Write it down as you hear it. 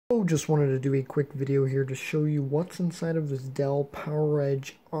Just wanted to do a quick video here to show you what's inside of this Dell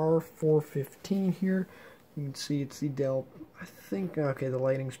Poweredge R415 here. You can see it's the Dell, I think, okay, the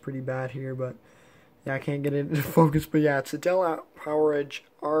lighting's pretty bad here, but yeah, I can't get it into focus, but yeah, it's a Dell Poweredge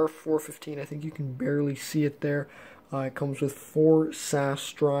R415. I think you can barely see it there. It comes with 4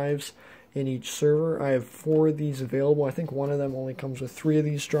 SAS drives in each server. I have 4 of these available. I think one of them only comes with 3 of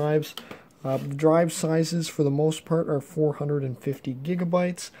these drives. The drive sizes, for the most part, are 450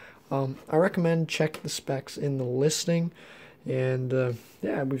 gigabytes. I recommend check the specs in the listing. And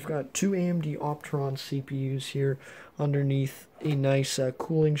yeah, we've got 2 AMD Opteron CPUs here underneath a nice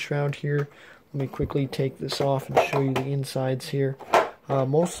cooling shroud here. Let me quickly take this off and show you the insides here.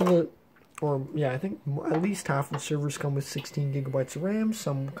 Most of it, or yeah, I think at least half of the servers come with 16 gigabytes of RAM.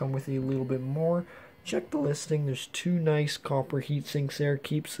 Some come with a little bit more. Check the listing. There's 2 nice copper heat sinks there.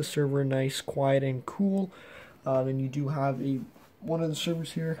 Keeps the server nice, quiet, and cool. Then you do have one of the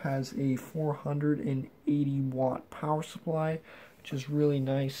servers here has a 480 watt power supply, which is really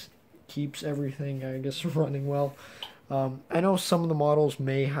nice. Keeps everything, I guess, running well. I know some of the models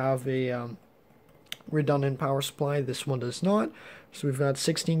may have a redundant power supply. This one does not. So we've got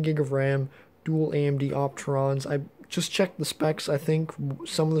 16 gig of RAM, dual AMD Opterons. I just checked the specs. I think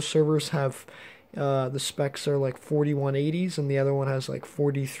some of the servers have the specs are like 4180s and the other one has like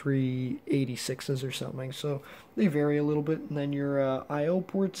 4386s or something, so they vary a little bit. And then your I/O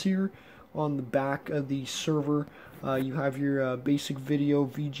ports here on the back of the server, you have your basic video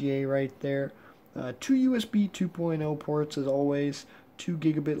VGA right there, 2 USB 2.0 ports as always, 2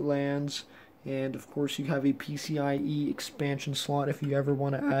 gigabit LANs, and of course you have a PCIe expansion slot if you ever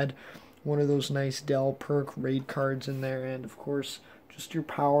want to add one of those nice Dell Perk RAID cards in there, and of course just your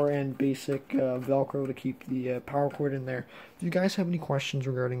power and basic Velcro to keep the power cord in there. If you guys have any questions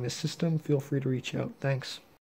regarding this system, feel free to reach out. Thanks.